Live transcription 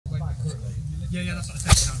Yeah, that's what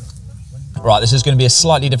I said. Right, this is going to be a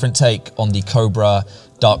slightly different take on the Cobra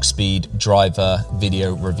Darkspeed Driver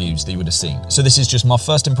video reviews that you would have seen. So this is just my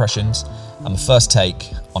first impressions and my first take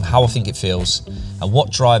on how I think it feels and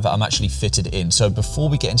what driver I'm actually fitted in. So before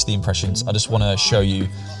we get into the impressions, I just want to show you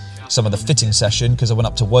some of the fitting session, because I went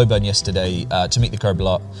up to Woburn yesterday to meet the Cobra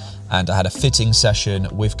lot, and I had a fitting session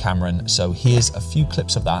with Cameron. So here's a few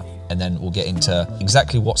clips of that, and then we'll get into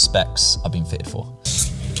exactly what specs I've been fitted for.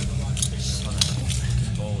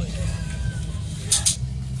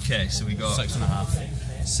 Okay, so we got 6.5.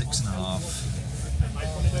 6.5.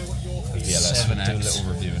 Yeah, let's do a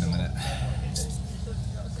little review in a minute.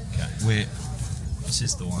 Okay. Wait. This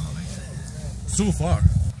is the one, I think. So far.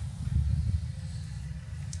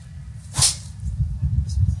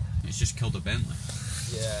 It's just killed a Bentley.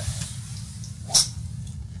 Yeah.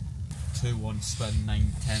 2-1 spin,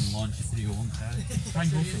 9-10 launch, 3-1 carry. Try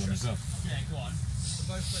and go for one as well. Yeah, go on. For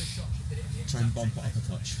both those shots, you did it in the Try and bump it up a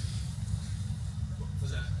touch.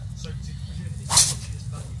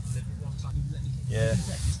 Yeah.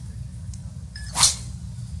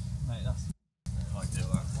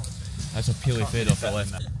 That's a peely fade off the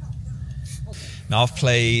left. Now I've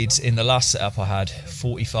played, in the last setup I had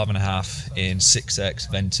 45.5 in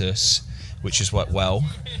 6X Ventus, which has worked well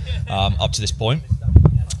up to this point.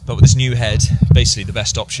 But with this new head, basically the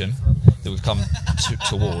best option that we've come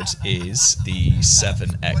towards is the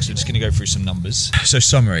 7X. We're just going to go through some numbers. So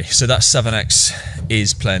summary, so that 7X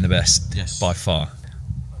is playing the best, yes, by far.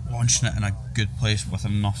 Launching it in a good place with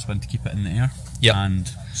enough spin to keep it in the air, yep,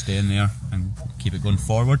 and stay in there and keep it going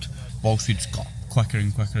forward. Ball speed's got quicker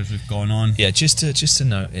and quicker as we've gone on. Yeah, just to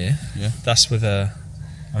note here, yeah, that's with a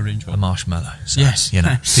range a marshmallow. So, yes, you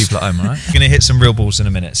know, people at home, right? We're going to hit some real balls in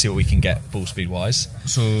a minute, see what we can get ball speed wise.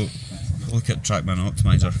 So look at Trackman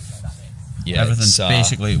Optimizer. Yeah, everything's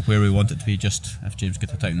basically where we want it to be, just if James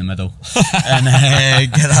gets it out in the middle and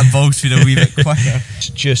get that ball speed a wee bit quicker.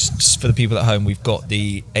 Just for the people at home, we've got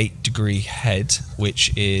the 8-degree head,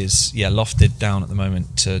 which is lofted down at the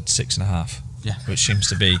moment to 6.5. Yeah, which seems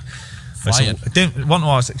to be flying. Wasn't what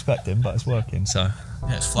I was expecting, but it's working. So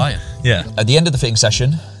yeah, it's flying. Yeah. At the end of the fitting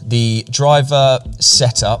session, the driver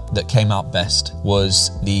setup that came out best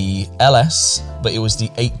was the LS, but it was the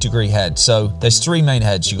 8-degree head. So there's 3 main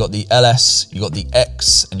heads. You got the LS, you got the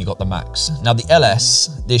X, and you got the Max. Now the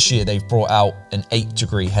LS, this year they've brought out an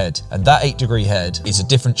 8-degree head, and that 8-degree head is a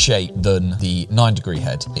different shape than the 9-degree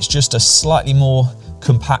head. It's just a slightly more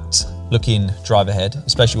compact looking driver head,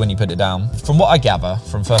 especially when you put it down. From what I gather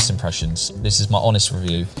from first impressions, this is my honest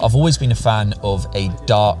review, I've always been a fan of a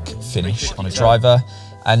dark finish on a driver,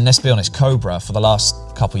 and let's be honest, Cobra for the last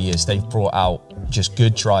couple of years, they've brought out just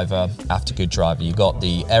good driver after good driver. You got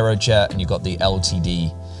the Aerojet and you got the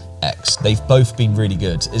LTD X. They've both been really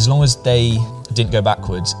good. As long as they didn't go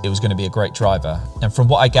backwards, it was going to be a great driver. And from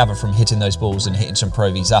what I gather from hitting those balls and hitting some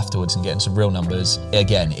Pro Vs afterwards and getting some real numbers,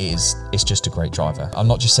 again, it's just a great driver. I'm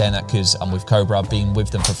not just saying that because I'm with Cobra. I've been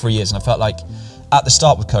with them for 3 years, and I felt like at the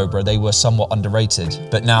start with Cobra, they were somewhat underrated.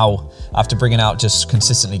 But now, after bringing out just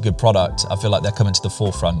consistently good product, I feel like they're coming to the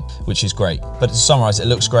forefront, which is great. But to summarize, it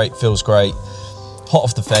looks great, feels great, hot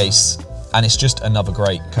off the face, and it's just another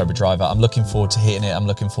great Cobra driver. I'm looking forward to hitting it. I'm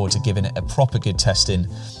looking forward to giving it a proper good testing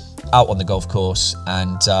out on the golf course.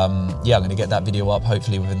 And yeah, I'm gonna get that video up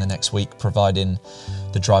hopefully within the next week, providing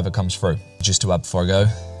the driver comes through. Just to add before I go,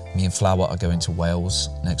 me and Flower are going to Wales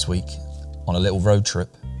next week on a little road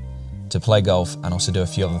trip to play golf and also do a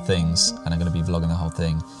few other things. And I'm gonna be vlogging the whole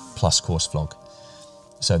thing, plus course vlog.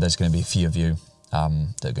 So there's gonna be a few of you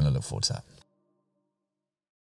that are gonna look forward to that.